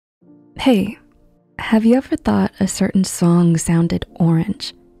Hey, have you ever thought a certain song sounded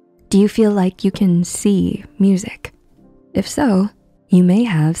orange? Do you feel like you can see music? If so, you may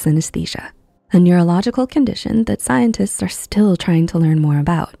have synesthesia, a neurological condition that scientists are still trying to learn more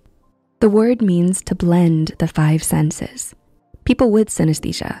about. The word means to blend the five senses. People with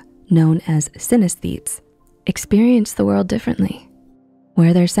synesthesia, known as synesthetes, experience the world differently,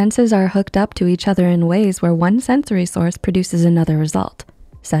 where their senses are hooked up to each other in ways where one sensory source produces another result,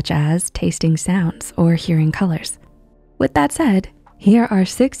 such as tasting sounds or hearing colors. With that said, here are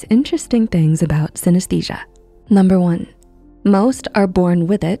 6 interesting things about synesthesia. Number 1, most are born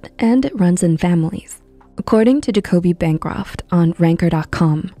with it and it runs in families. According to Jacoby Bancroft on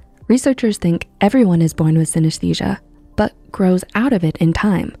Ranker.com, researchers think everyone is born with synesthesia, but grows out of it in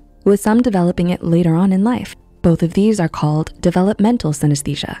time, with some developing it later on in life. Both of these are called developmental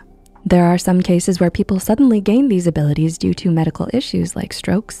synesthesia. There are some cases where people suddenly gain these abilities due to medical issues like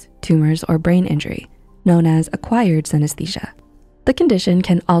strokes, tumors, or brain injury, known as acquired synesthesia. The condition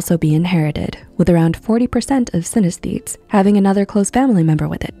can also be inherited, with around 40% of synesthetes having another close family member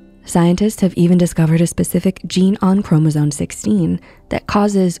with it. Scientists have even discovered a specific gene on chromosome 16 that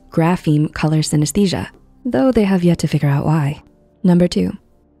causes grapheme color synesthesia, though they have yet to figure out why. Number 2,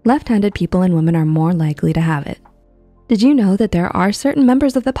 left-handed people and women are more likely to have it. Did you know that there are certain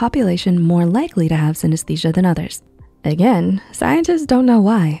members of the population more likely to have synesthesia than others? Again, scientists don't know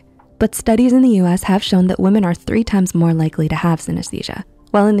why, but studies in the US have shown that women are 3 times more likely to have synesthesia,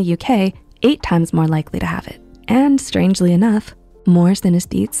 while in the UK, 8 times more likely to have it. And strangely enough, more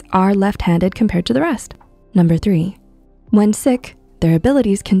synesthetes are left-handed compared to the rest. Number 3, when sick, their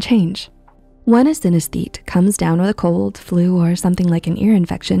abilities can change. When a synesthete comes down with a cold, flu, or something like an ear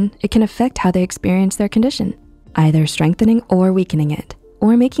infection, it can affect how they experience their condition, either strengthening or weakening it,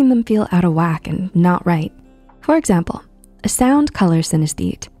 or making them feel out of whack and not right. For example, a sound color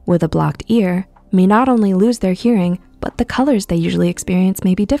synesthete with a blocked ear may not only lose their hearing, but the colors they usually experience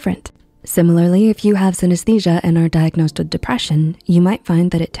may be different. Similarly, if you have synesthesia and are diagnosed with depression, you might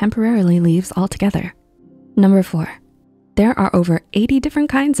find that it temporarily leaves altogether. Number 4, there are over 80 different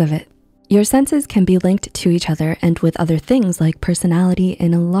kinds of it. Your senses can be linked to each other and with other things like personality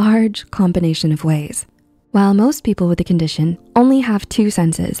in a large combination of ways. While most people with the condition only have 2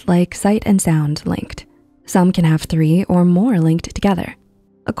 senses like sight and sound linked, some can have 3 or more linked together.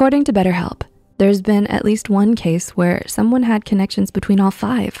 According to BetterHelp, there's been at least one case where someone had connections between all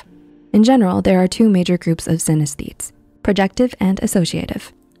 5. In general, there are 2 major groups of synesthetes, projective and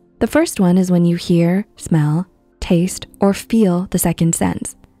associative. The first one is when you hear, smell, taste, or feel the second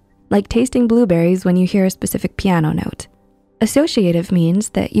sense, like tasting blueberries when you hear a specific piano note. Associative means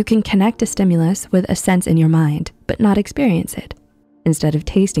that you can connect a stimulus with a sense in your mind, but not experience it. Instead of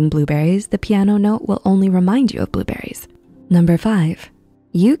tasting blueberries, the piano note will only remind you of blueberries. Number 5,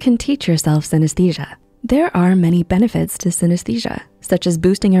 you can teach yourself synesthesia. There are many benefits to synesthesia, such as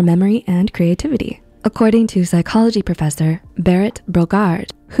boosting your memory and creativity. According to psychology professor Berit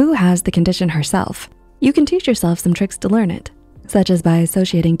Brogard, who has the condition herself, you can teach yourself some tricks to learn it, such as by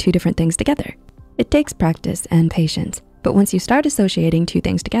associating 2 different things together. It takes practice and patience, but once you start associating 2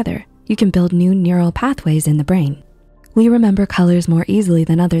 things together, you can build new neural pathways in the brain. We remember colors more easily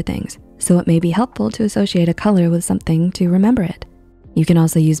than other things, so it may be helpful to associate a color with something to remember it. You can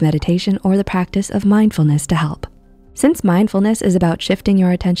also use meditation or the practice of mindfulness to help. Since mindfulness is about shifting your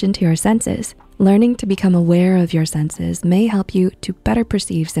attention to your senses, learning to become aware of your senses may help you to better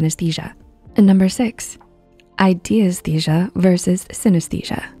perceive synesthesia. And number 6, ideesthesia versus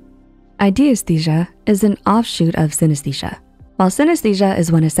synesthesia. Ideesthesia is an offshoot of synesthesia. While synesthesia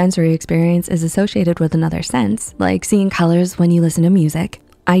is when a sensory experience is associated with another sense, like seeing colors when you listen to music,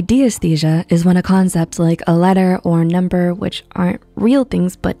 ideesthesia is when a concept like a letter or number, which aren't real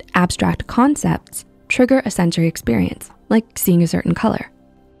things but abstract concepts, trigger a sensory experience, like seeing a certain color.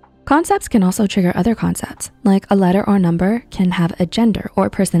 Concepts can also trigger other concepts, like a letter or number can have a gender or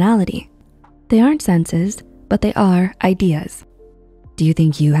personality. They aren't senses, but they are ideas. Do you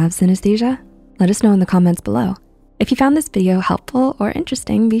think you have synesthesia? Let us know in the comments below. If you found this video helpful or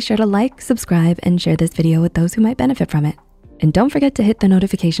interesting, be sure to like, subscribe, and share this video with those who might benefit from it. And don't forget to hit the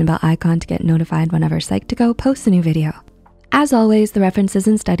notification bell icon to get notified whenever Psych2Go posts a new video. As always, the references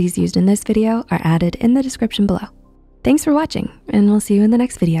and studies used in this video are added in the description below. Thanks for watching, and we'll see you in the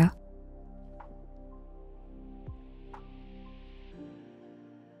next video.